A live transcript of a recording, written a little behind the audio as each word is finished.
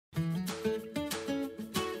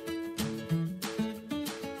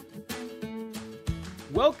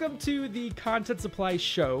Welcome to the Content Supply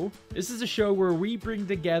Show. This is a show where we bring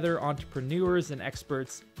together entrepreneurs and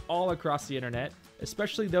experts all across the internet,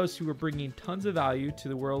 especially those who are bringing tons of value to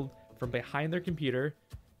the world from behind their computer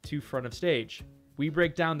to front of stage. We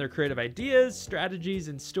break down their creative ideas, strategies,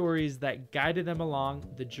 and stories that guided them along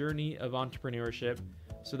the journey of entrepreneurship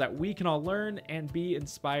so that we can all learn and be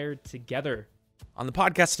inspired together. On the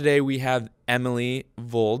podcast today, we have Emily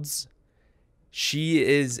Volz. She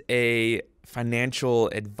is a financial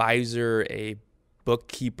advisor, a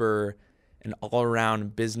bookkeeper, an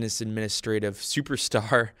all-around business administrative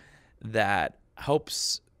superstar that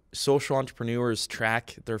helps social entrepreneurs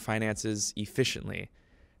track their finances efficiently.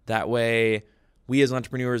 That way, we as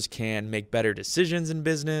entrepreneurs can make better decisions in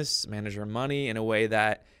business, manage our money in a way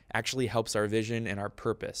that actually helps our vision and our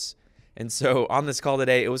purpose. And so on this call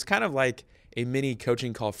today, it was kind of like a mini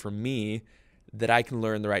coaching call for me that I can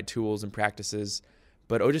learn the right tools and practices.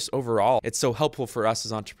 But just overall, it's so helpful for us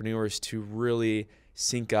as entrepreneurs to really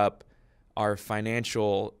sync up our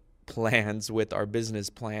financial plans with our business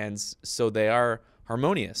plans so they are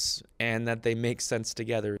harmonious and that they make sense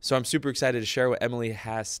together. So I'm super excited to share what Emily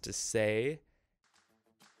has to say.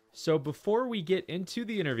 So before we get into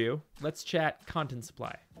the interview, let's chat Content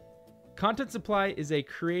Supply. Content Supply is a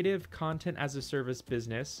creative content as a service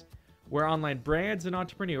business where online brands and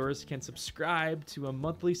entrepreneurs can subscribe to a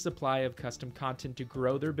monthly supply of custom content to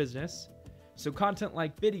grow their business. So content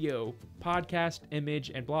like video, podcast,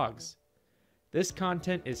 image, and blogs. This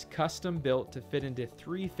content is custom built to fit into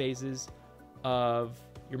 3 phases of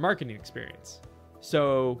your marketing experience.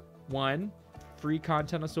 So 1, free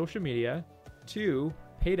content on social media, 2,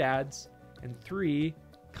 paid ads, and 3,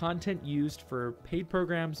 content used for paid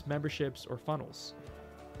programs, memberships, or funnels.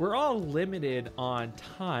 We're all limited on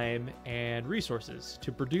time and resources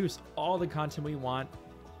to produce all the content we want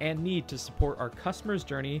and need to support our customers'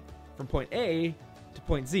 journey from point A to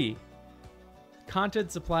point Z.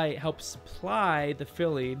 Content Supply helps supply the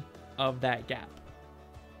filling of that gap.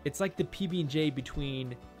 It's like the PB&J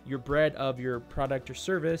between your bread of your product or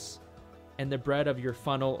service and the bread of your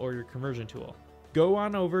funnel or your conversion tool. Go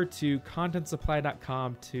on over to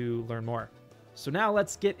contentsupply.com to learn more. So now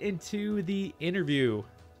let's get into the interview.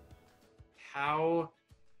 How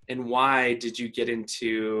and why did you get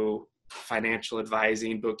into financial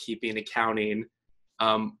advising, bookkeeping, accounting?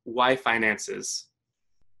 Why finances?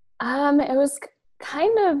 It was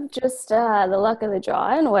kind of just the luck of the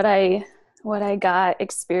draw and what I got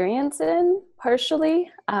experience in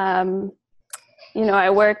partially. I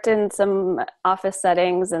worked in some office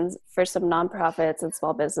settings and for some nonprofits and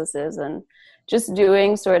small businesses and just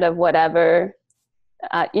doing sort of whatever.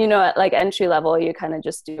 At like entry level, you kind of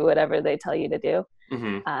just do whatever they tell you to do.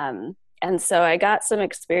 Mm-hmm. And so I got some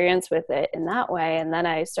experience with it in that way. And then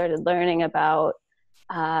I started learning about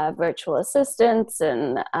virtual assistants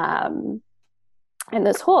and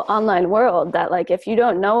this whole online world that like, if you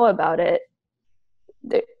don't know about it,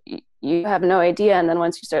 you have no idea. And then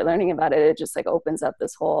once you start learning about it, it just like opens up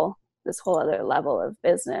this whole other level of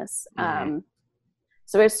business. Mm-hmm.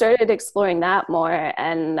 So I started exploring that more.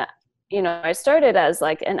 And I started as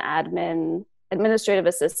like an administrative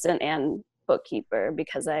assistant and bookkeeper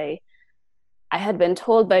because I had been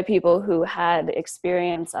told by people who had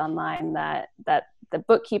experience online that the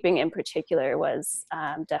bookkeeping in particular was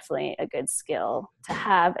definitely a good skill to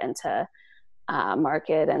have and to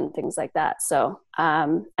market and things like that. So,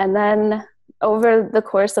 and then over the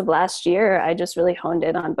course of last year, I just really honed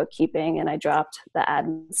in on bookkeeping and I dropped the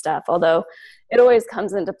admin stuff, although it always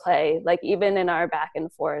comes into play, like even in our back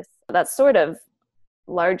and forth, that's sort of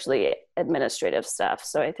largely administrative stuff.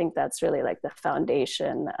 So I think that's really like the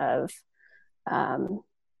foundation of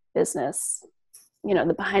business,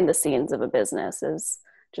 the behind the scenes of a business is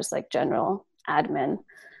just like general admin.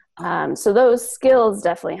 So those skills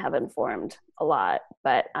definitely have informed a lot,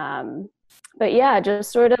 but yeah,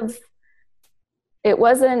 just sort of, it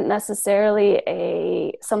wasn't necessarily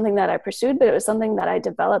something that I pursued, but it was something that I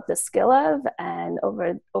developed the skill of, and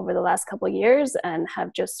over the last couple of years, and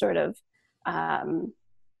have just sort of,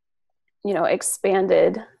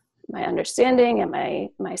 expanded my understanding and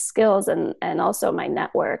my skills, and also my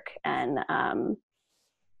network, and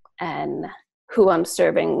who I'm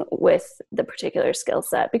serving with the particular skill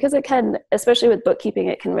set, because it can, especially with bookkeeping,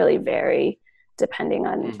 it can really vary depending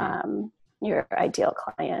on mm-hmm. Your ideal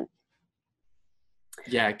client.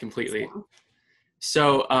 Yeah, completely.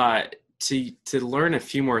 So to learn a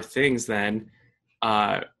few more things then,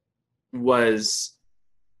 was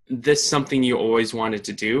this something you always wanted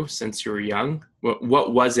to do since you were young?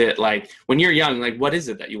 What was it like when you're young? Like, what is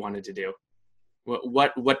it that you wanted to do?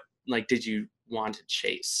 What like did you want to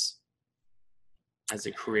chase as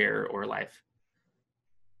a career or life?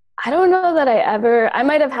 I don't know that I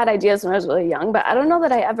might have had ideas when I was really young, but I don't know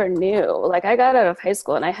that I ever knew. Like I got out of high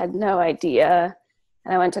school and I had no idea.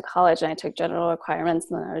 And I went to college and I took general requirements,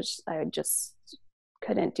 and then I just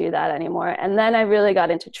couldn't do that anymore. And then I really got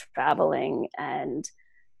into traveling, and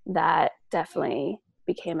that definitely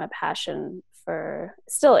became a passion for,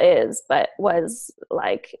 still is, but was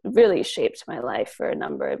like really shaped my life for a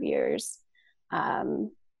number of years.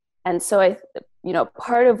 And so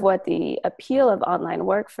part of what the appeal of online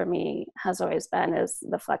work for me has always been is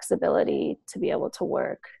the flexibility to be able to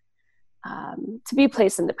work, to be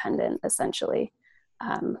place independent, essentially,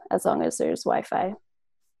 as long as there's Wi-Fi.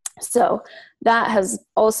 So that has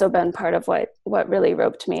also been part of what really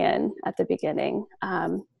roped me in at the beginning.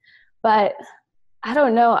 But I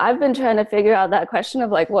don't know. I've been trying to figure out that question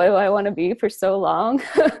of like, what do I want to be for so long?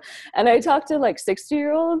 And I talk to like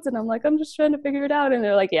 60-year-olds and I'm like, I'm just trying to figure it out. And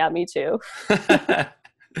they're like, yeah, me too.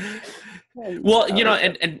 Well,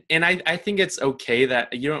 and I think it's okay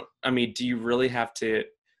that do you really have to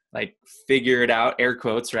like figure it out, air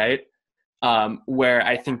quotes, right? Where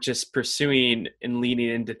I think just pursuing and leaning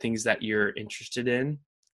into things that you're interested in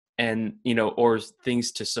and, or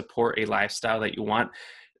things to support a lifestyle that you want.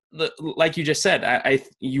 Like you just said,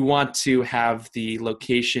 you want to have the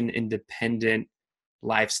location independent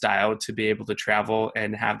lifestyle to be able to travel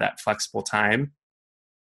and have that flexible time.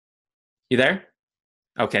 You there?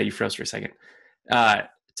 Okay, you froze for a second. To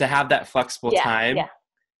have that flexible time,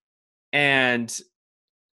 and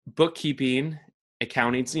bookkeeping,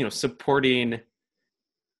 accounting, supporting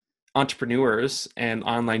entrepreneurs and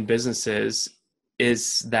online businesses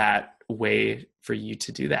is that way for you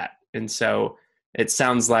to do that. And so it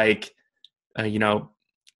sounds like,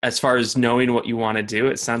 as far as knowing what you want to do,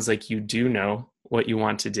 it sounds like you do know what you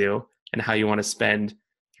want to do and how you want to spend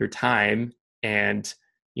your time. And,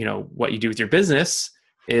 what you do with your business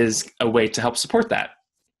is a way to help support that.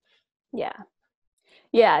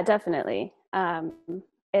 Yeah, definitely.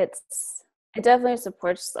 It definitely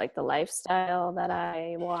supports like the lifestyle that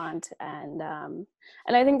I want. And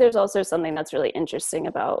I think there's also something that's really interesting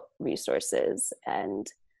about resources and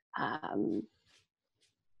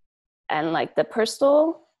like the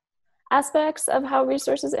personal aspects of how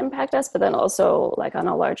resources impact us, but then also like on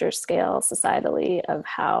a larger scale societally of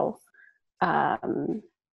how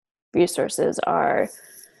resources are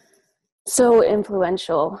so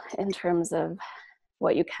influential in terms of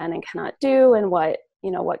what you can and cannot do, and what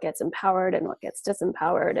gets empowered and what gets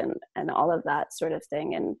disempowered, and all of that sort of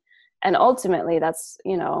thing. And ultimately that's,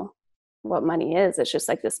 what money is. It's just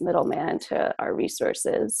like this middleman to our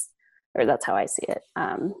resources, or that's how I see it.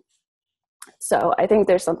 So I think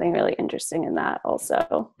there's something really interesting in that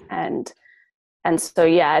also. And so,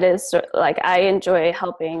 yeah, it is like, I enjoy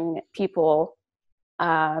helping people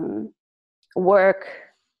work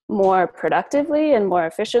more productively and more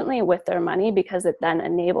efficiently with their money, because it then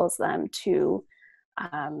enables them to,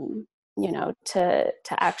 to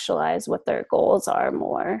actualize what their goals are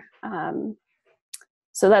more.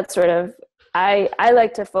 So that's sort of, I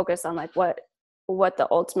like to focus on like what the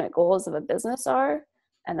ultimate goals of a business are,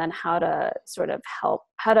 and then how to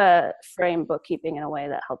frame bookkeeping in a way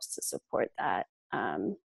that helps to support that.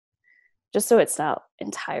 Just so it's not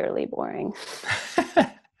entirely boring.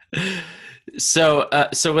 So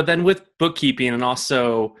then with bookkeeping, and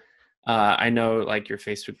also I know like your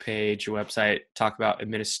Facebook page, your website talk about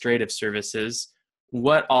administrative services.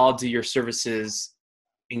 What all do your services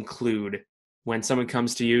include when someone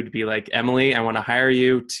comes to you to be like, Emily, I want to hire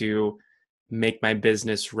you to make my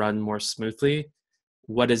business run more smoothly?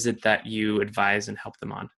 What is it that you advise and help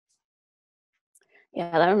them on?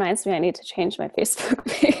 Yeah, that reminds me, I need to change my Facebook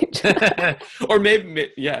page. Or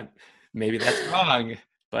maybe that's wrong,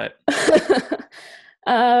 but.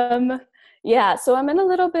 Yeah, so I'm in a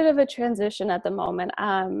little bit of a transition at the moment.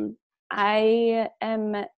 I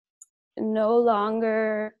am no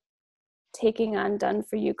longer taking on done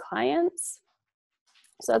for you clients.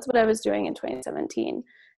 So that's what I was doing in 2017.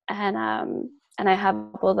 And I have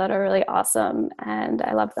people that are really awesome, and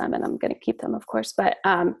I love them, and I'm going to keep them, of course. But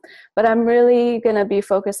I'm really going to be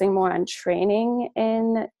focusing more on training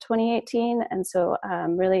in 2018. And so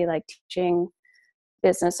really like teaching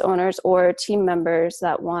business owners or team members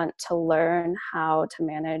that want to learn how to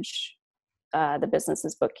manage the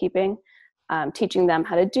business's bookkeeping, teaching them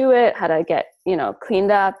how to do it, how to get,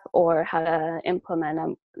 cleaned up, or how to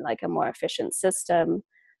implement a more efficient system.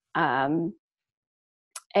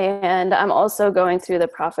 And I'm also going through the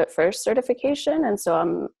Profit First certification. And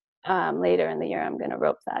so I'm later in the year, I'm going to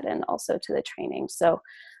rope that in also to the training. So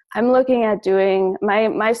I'm looking at doing,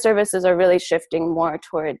 my services are really shifting more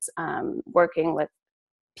towards working with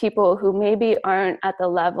people who maybe aren't at the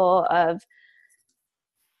level of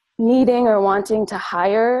needing or wanting to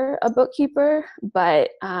hire a bookkeeper,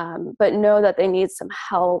 but know that they need some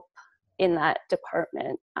help in that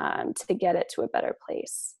department to get it to a better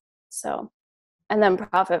place. So, and then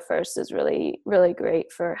Profit First is really, really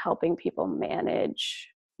great for helping people manage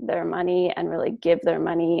their money and really give their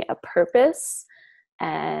money a purpose,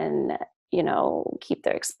 and, you know, keep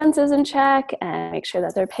their expenses in check and make sure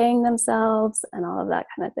that they're paying themselves and all of that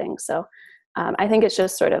kind of thing. So I think it's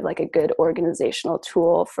just sort of like a good organizational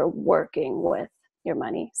tool for working with your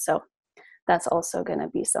money. So that's also going to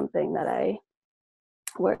be something that I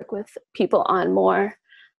work with people on more.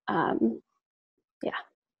 Yeah.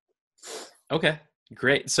 Okay,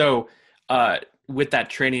 great. So with that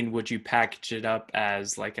training, would you package it up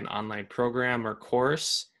as like an online program or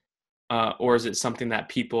course? Or is it something that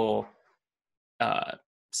people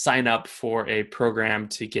sign up for a program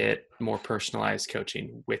to get more personalized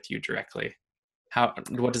coaching with you directly?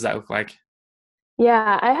 What does that look like?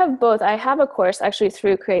 Yeah, I have both. I have a course actually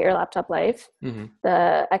through Create Your Laptop Life,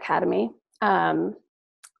 the academy.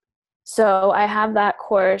 So I have that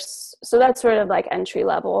course. So that's sort of like entry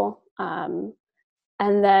level. And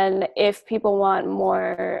then if people want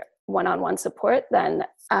more one-on-one support, then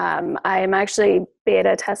I'm actually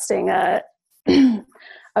beta testing a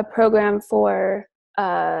program for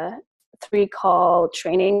a 3-call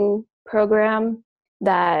training program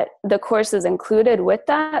that the course is included with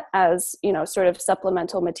that as, you know, sort of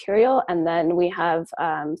supplemental material. And then we have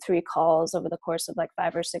 3 calls over the course of like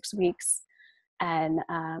 5 or 6 weeks. And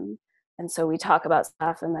so we talk about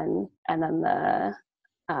stuff, and then the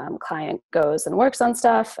client goes and works on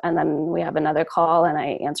stuff, and then we have another call and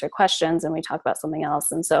I answer questions and we talk about something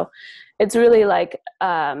else. And so it's really like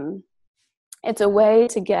it's a way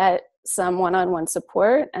to get some one-on-one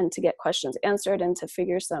support and to get questions answered and to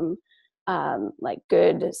figure some like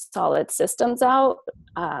good solid systems out,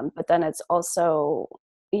 but then it's also,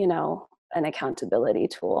 you know, an accountability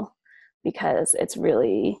tool, because it's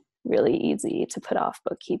really, really easy to put off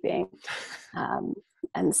bookkeeping.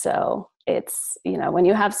 And so it's, you know, when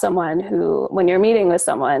you have someone when you're meeting with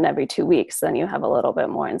someone every 2 weeks, then you have a little bit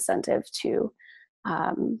more incentive to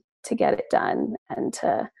get it done and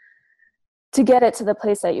to get it to the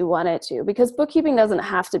place that you want it to, because bookkeeping doesn't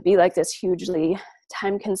have to be like this hugely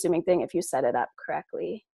time consuming thing if you set it up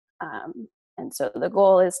correctly. And so the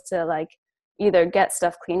goal is to like either get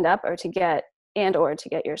stuff cleaned up or to get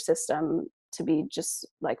your system to be just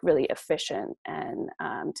like really efficient, and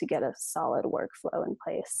to get a solid workflow in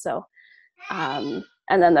place. So, and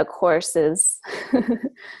then the course is,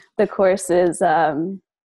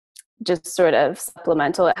 just sort of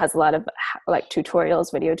supplemental. It has a lot of like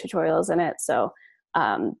video tutorials in it. So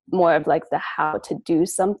more of like the how to do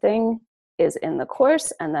something is in the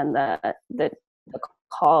course. And then the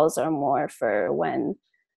calls are more for when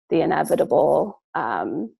the inevitable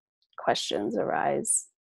questions arise.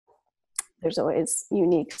 There's always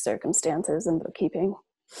unique circumstances in bookkeeping.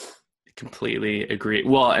 Completely agree.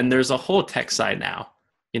 Well, and there's a whole tech side now,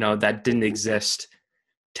 you know, that didn't exist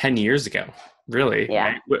 10 years ago, really.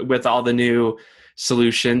 Yeah. Right? With all the new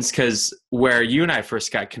solutions, because where you and I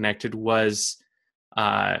first got connected was,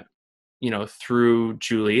 you know, through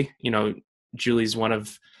Julie. You know, Julie's one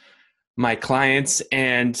of my clients,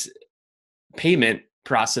 and payment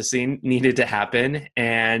processing needed to happen.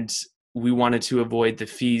 And we wanted to avoid the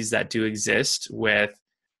fees that do exist with,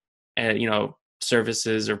 you know,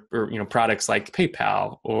 services or you know, products like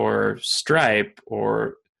PayPal or Stripe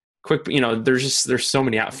or Quick. You know, there's so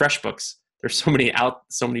many FreshBooks. There's so many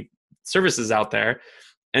services out there,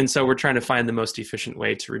 and so we're trying to find the most efficient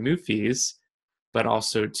way to remove fees, but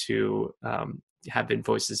also to have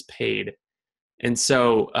invoices paid. And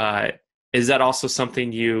so, is that also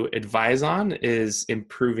something you advise on? Is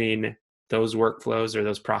improving those workflows or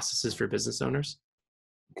those processes for business owners?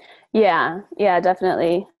 Yeah,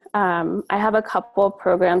 definitely. I have a couple of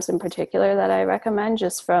programs in particular that I recommend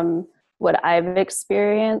just from what I've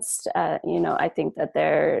experienced. You know, I think that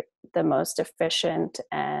they're the most efficient,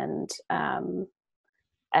 and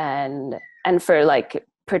for like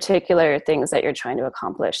particular things that you're trying to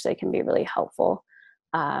accomplish, they can be really helpful.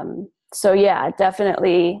 So yeah,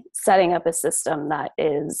 definitely setting up a system that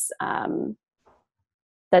is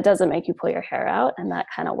that doesn't make you pull your hair out, and that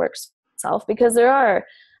kind of works itself, because there are,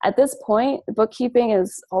 at this point, bookkeeping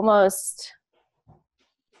is almost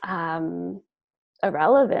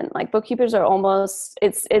irrelevant. Like bookkeepers are almost,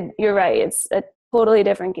 you're right, it's a totally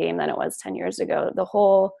different game than it was 10 years ago. The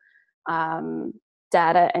whole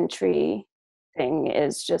data entry thing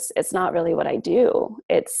is just, it's not really what I do.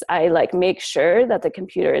 I like make sure that the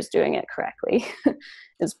computer is doing it correctly.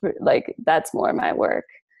 Is like, that's more my work.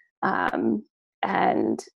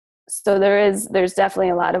 And so there's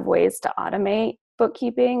definitely a lot of ways to automate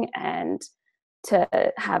bookkeeping and to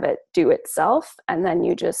have it do itself. And then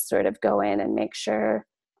you just sort of go in and make sure.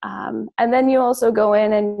 And then you also go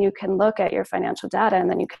in and you can look at your financial data, and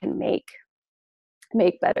then you can make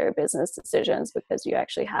better business decisions because you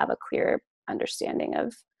actually have a clear understanding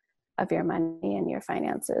of your money and your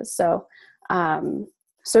finances. So,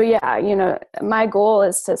 yeah, you know, my goal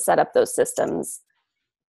is to set up those systems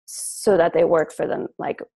so that they work for them,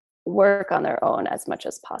 like work on their own as much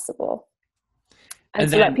as possible. And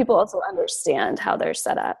so that people also understand how they're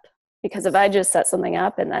set up. Because if I just set something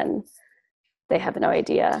up and then they have no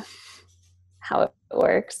idea how it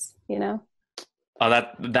works, you know? Oh,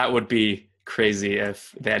 that would be crazy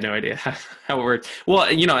if they had no idea how it worked.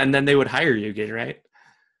 Well, you know, and then they would hire you again, right?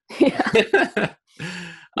 Yeah.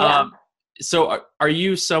 Yeah. So are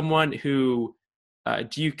you someone who,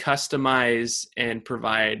 do you customize and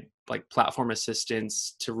provide like platform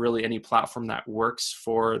assistance to really any platform that works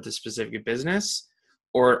for the specific business?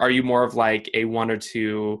 Or are you more of like a one or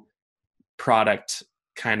two product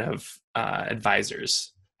kind of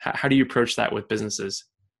advisors? How do you approach that with businesses?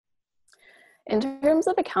 In terms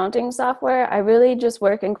of accounting software, I really just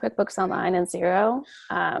work in QuickBooks Online and Xero.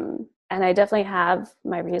 And I definitely have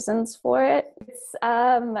my reasons for it. It's,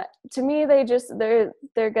 to me,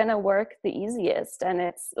 they're gonna work the easiest. And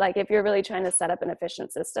it's like, if you're really trying to set up an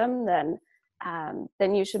efficient system, then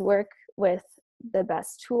you should work with the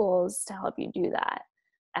best tools to help you do that.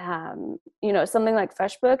 You know, something like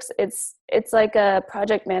FreshBooks, it's like a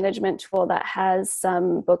project management tool that has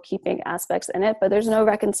some bookkeeping aspects in it, but there's no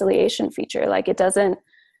reconciliation feature. Like, it doesn't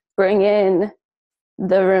bring in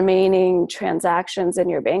the remaining transactions in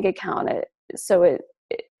your bank account. It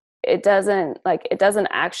doesn't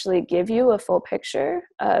actually give you a full picture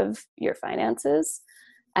of your finances.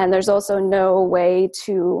 And there's also no way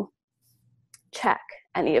to check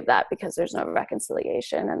any of that because there's no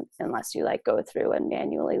reconciliation, and unless you like go through and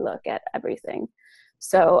manually look at everything.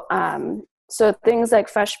 So so things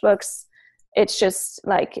like FreshBooks, it's just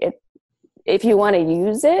like, if you want to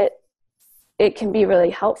use it, it can be really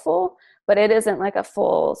helpful, but it isn't like a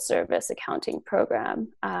full service accounting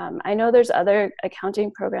program. I know there's other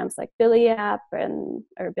accounting programs like Billy and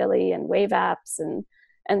Wave apps and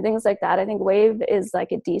things like that. I think Wave is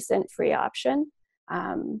like a decent free option.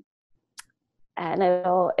 And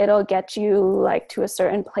it'll get you like to a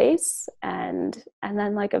certain place, and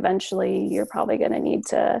then like eventually you're probably going to need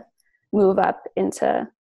to move up into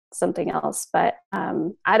something else. But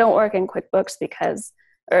I don't work in QuickBooks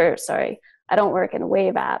I don't work in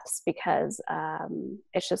Wave apps because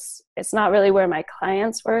it's not really where my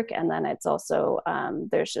clients work, and then it's also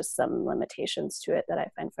there's just some limitations to it that I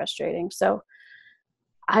find frustrating. So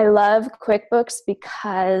I love QuickBooks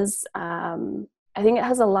because I think it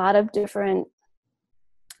has a lot of different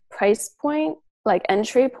price point, like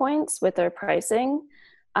entry points with their pricing.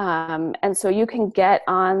 And so you can get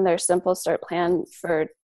on their Simple Start plan for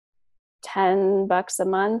 $10 a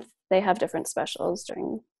month. They have different specials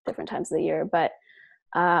during different times of the year, but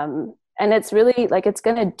and it's really like, it's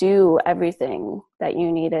going to do everything that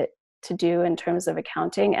you need it to do in terms of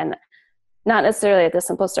accounting, and not necessarily at the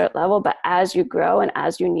Simple Start level, but as you grow and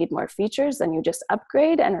as you need more features, then you just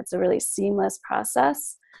upgrade, and it's a really seamless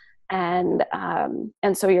process. And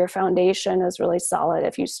so your foundation is really solid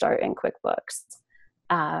if you start in QuickBooks.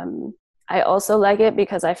 I also like it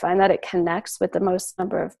because I find that it connects with the most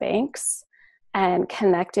number of banks, and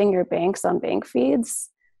connecting your banks on bank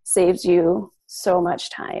feeds saves you so much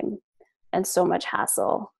time and so much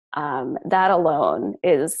hassle. That alone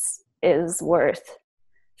is worth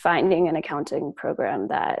finding an accounting program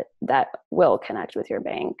that will connect with your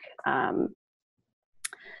bank.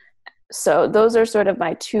 So those are sort of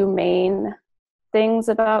my two main things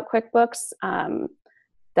about QuickBooks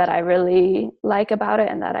that I really like about it,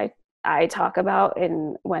 and that I talk about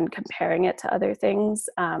when comparing it to other things.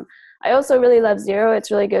 I also really love Xero.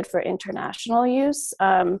 It's really good for international use,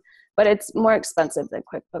 but it's more expensive than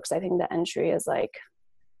QuickBooks. I think the entry is like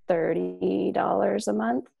 $30 a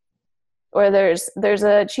month. Or there's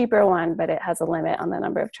a cheaper one, but it has a limit on the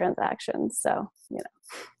number of transactions. So, you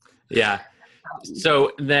know. Yeah.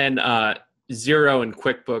 So then Xero and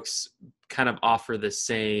QuickBooks kind of offer the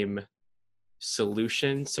same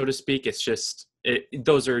solution, so to speak. It's just,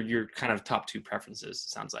 those are your kind of top two preferences, it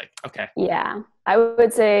sounds like. Okay. Yeah, I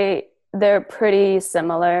would say they're pretty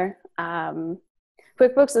similar.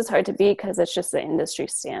 QuickBooks is hard to beat because it's just the industry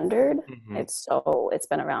standard. Mm-hmm. It's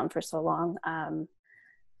been around for so long.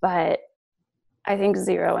 But I think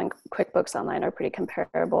Xero and QuickBooks Online are pretty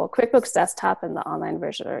comparable. QuickBooks Desktop and the online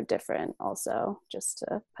version are different also, just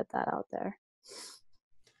to put that out there.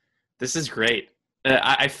 This is great.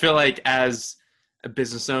 I feel like as a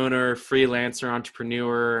business owner, freelancer,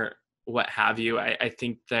 entrepreneur, what have you, I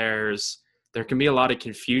think there can be a lot of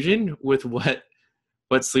confusion with what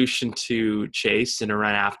solution to chase and to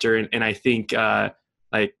run after. And I think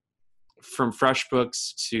like from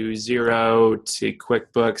FreshBooks to Zero to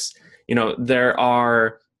QuickBooks, there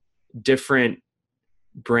are different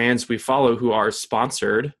brands we follow who are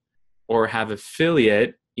sponsored or have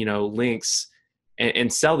affiliate, links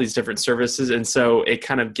and sell these different services. And so it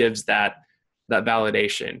kind of gives that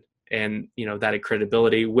validation and, that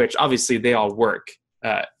credibility, which obviously they all work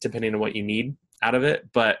depending on what you need out of it.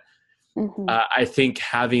 But I think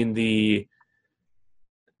having this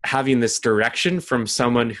direction from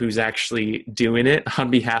someone who's actually doing it on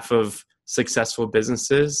behalf of successful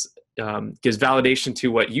businesses gives validation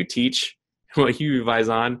to what you teach, what you advise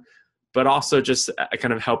on, but also just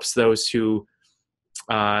kind of helps those who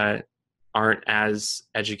aren't as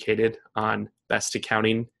educated on best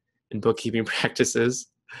accounting and bookkeeping practices.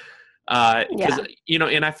 Because,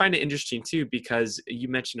 and I find it interesting too, because you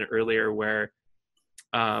mentioned it earlier where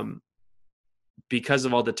because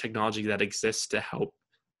of all the technology that exists to help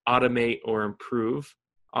automate or improve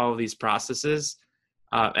all of these processes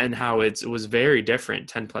and how it was very different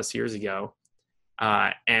 10 plus years ago.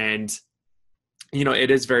 And,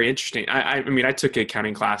 it is very interesting. I mean, I took an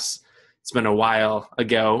accounting class, it's been a while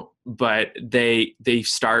ago, but they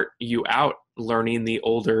start you out learning the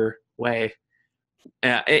older way.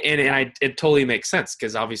 It totally makes sense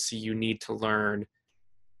because obviously you need to learn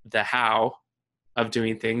the how of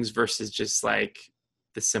doing things versus just like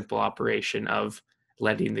the simple operation of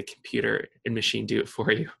letting the computer and machine do it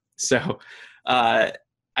for you. So I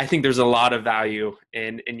think there's a lot of value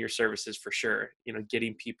in your services for sure.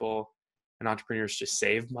 Getting people and entrepreneurs to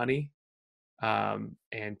save money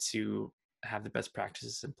and to have the best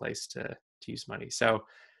practices in place to use money. So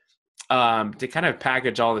to kind of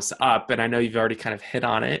package all this up, and I know you've already kind of hit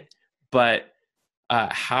on it, but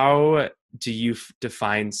how do you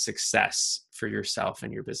define success for yourself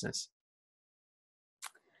and your business?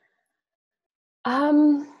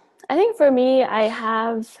 I think for me, I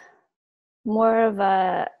have more of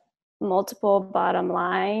a multiple bottom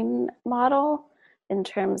line model in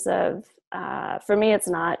terms of, for me, it's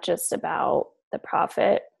not just about the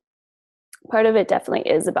profit. Part of it definitely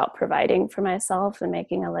is about providing for myself and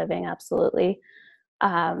making a living, absolutely.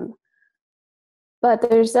 But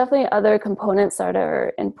there's definitely other components that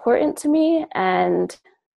are important to me and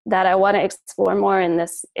that I want to explore more in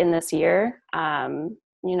this year.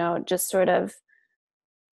 Just sort of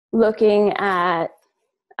looking at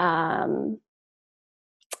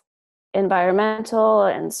environmental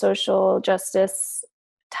and social justice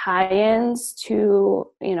tie-ins to,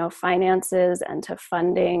 finances and to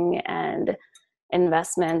funding and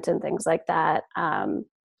investment and things like that.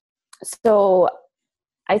 So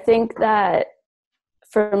I think that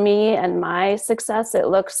for me and my success, it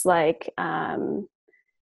looks like,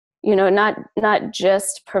 not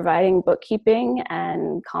just providing bookkeeping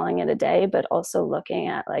and calling it a day, but also looking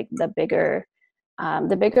at like the bigger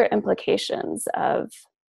implications of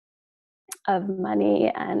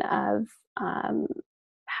money and of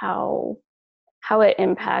how it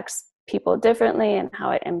impacts people differently and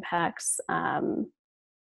how it impacts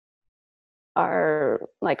our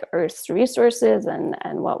like Earth's resources and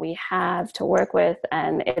what we have to work with.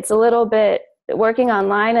 And it's a little bit, working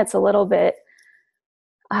online, it's a little bit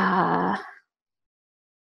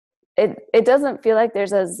it doesn't feel like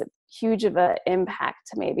there's as huge of an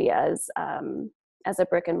impact maybe as a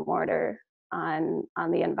brick and mortar on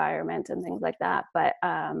the environment and things like that.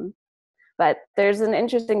 But there's an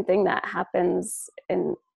interesting thing that happens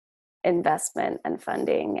in investment and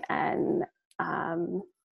funding and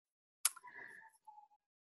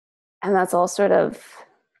that's all sort of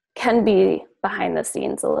can be behind the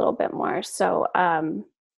scenes a little bit more. So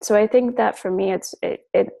I think that for me,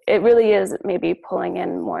 it really is maybe pulling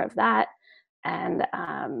in more of that and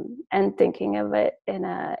thinking of it in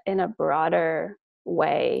a broader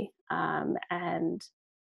way. And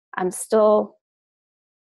I'm still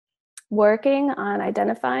working on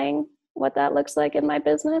identifying what that looks like in my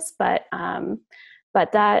business, but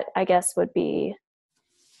that I guess would be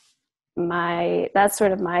that's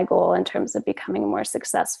sort of my goal in terms of becoming more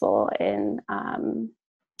successful in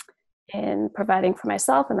providing for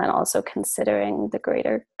myself, and then also considering the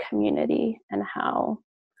greater community and how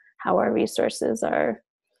our resources are,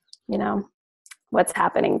 what's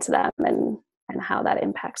happening to them and how that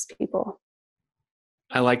impacts people.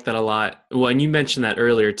 I like that a lot. Well, and you mentioned that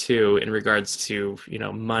earlier too, in regards to,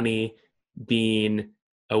 money being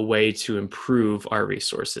a way to improve our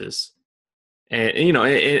resources. And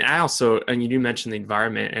I also, and you do mention the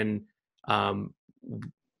environment, and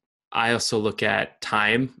I also look at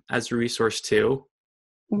time as a resource too,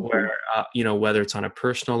 where, whether it's on a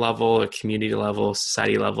personal level, a community level,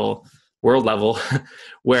 society level, world level,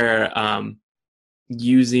 where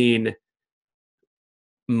using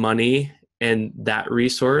money and that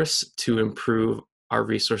resource to improve our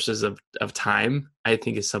resources of time, I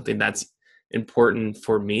think is something that's important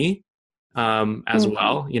for me as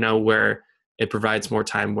well, where it provides more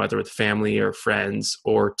time, whether with family or friends,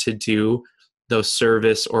 or to do those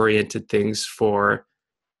service oriented things for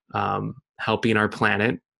helping our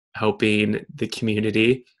planet, helping the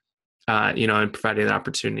community, and providing an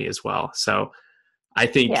opportunity as well. So I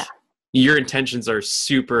think your intentions are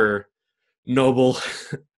super noble.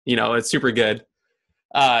 It's super good.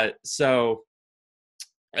 And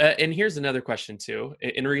here's another question too,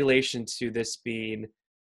 in relation to this being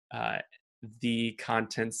the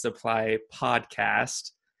Content Supply podcast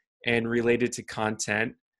and related to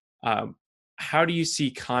content. How do you see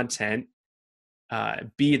content,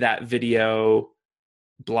 be that video,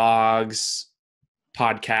 blogs,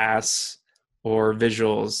 podcasts, or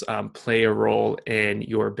visuals, play a role in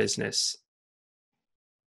your business?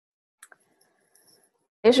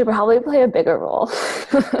 They should probably play a bigger role.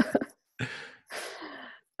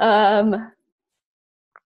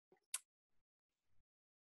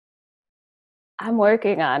 I'm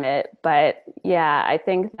working on it, but yeah, I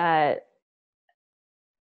think that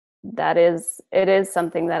it is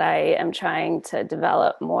something that I am trying to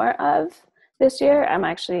develop more of this year. I'm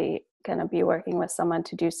actually going to be working with someone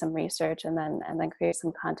to do some research and then create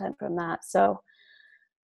some content from that. So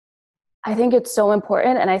I think it's so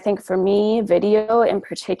important. And I think for me, video in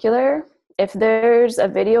particular, if there's a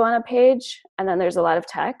video on a page and then there's a lot of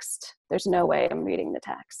text, there's no way I'm reading the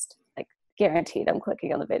text. Like, guaranteed I'm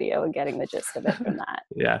clicking on the video and getting the gist of it from that.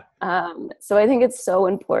 Yeah. So I think it's so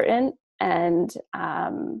important. And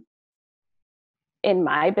in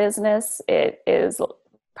my business, it is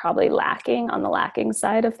probably lacking on the lacking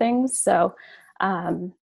side of things. So,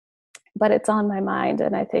 but it's on my mind.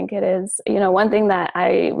 And I think it is, one thing that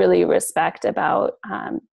I really respect about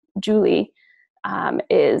Julie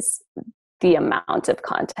is the amount of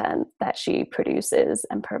content that she produces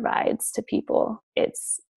and provides to people.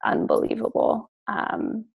 It's unbelievable.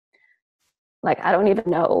 Like, I don't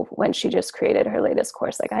even know when she just created her latest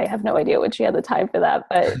course. Like, I have no idea when she had the time for that,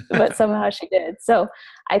 but somehow she did. So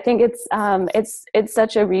I think it's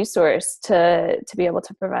such a resource to be able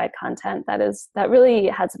to provide content that really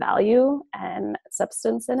has value and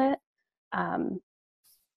substance in it.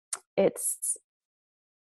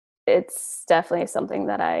 It's definitely something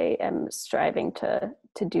that I am striving to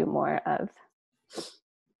do more of.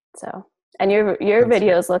 So, and your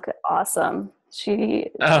videos look awesome. Thanks.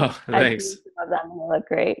 I love them. They look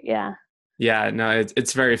great. Yeah. Yeah, no,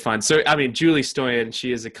 it's very fun. So, I mean, Julie Stoyan,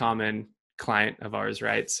 she is a common client of ours,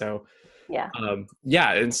 right? So, yeah.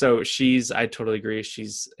 And so I totally agree.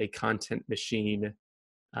 She's a content machine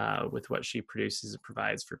with what she produces and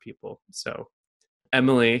provides for people. So,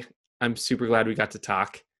 Emily, I'm super glad we got to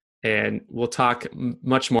talk, and we'll talk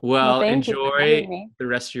much more. Well, enjoy the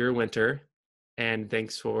rest of your winter, and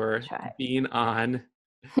thanks for being on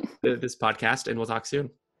this podcast, and we'll talk soon.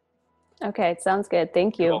 Okay, sounds good.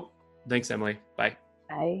 Thank you. Cool. Thanks, Emily. Bye.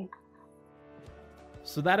 Bye.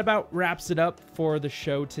 So that about wraps it up for the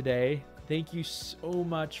show today. Thank you so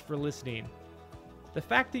much for listening. The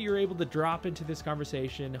fact that you're able to drop into this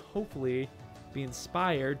conversation, hopefully be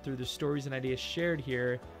inspired through the stories and ideas shared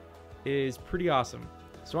here, is pretty awesome.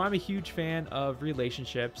 So I'm a huge fan of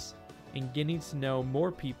relationships and getting to know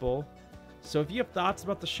more people. So if you have thoughts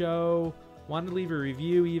about the show, want to leave a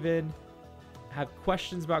review even, have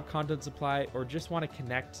questions about Content Supply, or just want to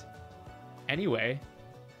connect anyway,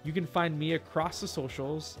 you can find me across the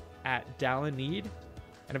socials at Dallin Need.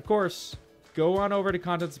 And of course, go on over to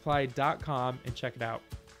contentsupply.com and check it out.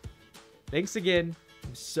 Thanks again.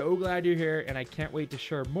 I'm so glad you're here, and I can't wait to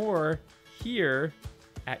share more here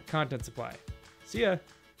at Content Supply. See ya.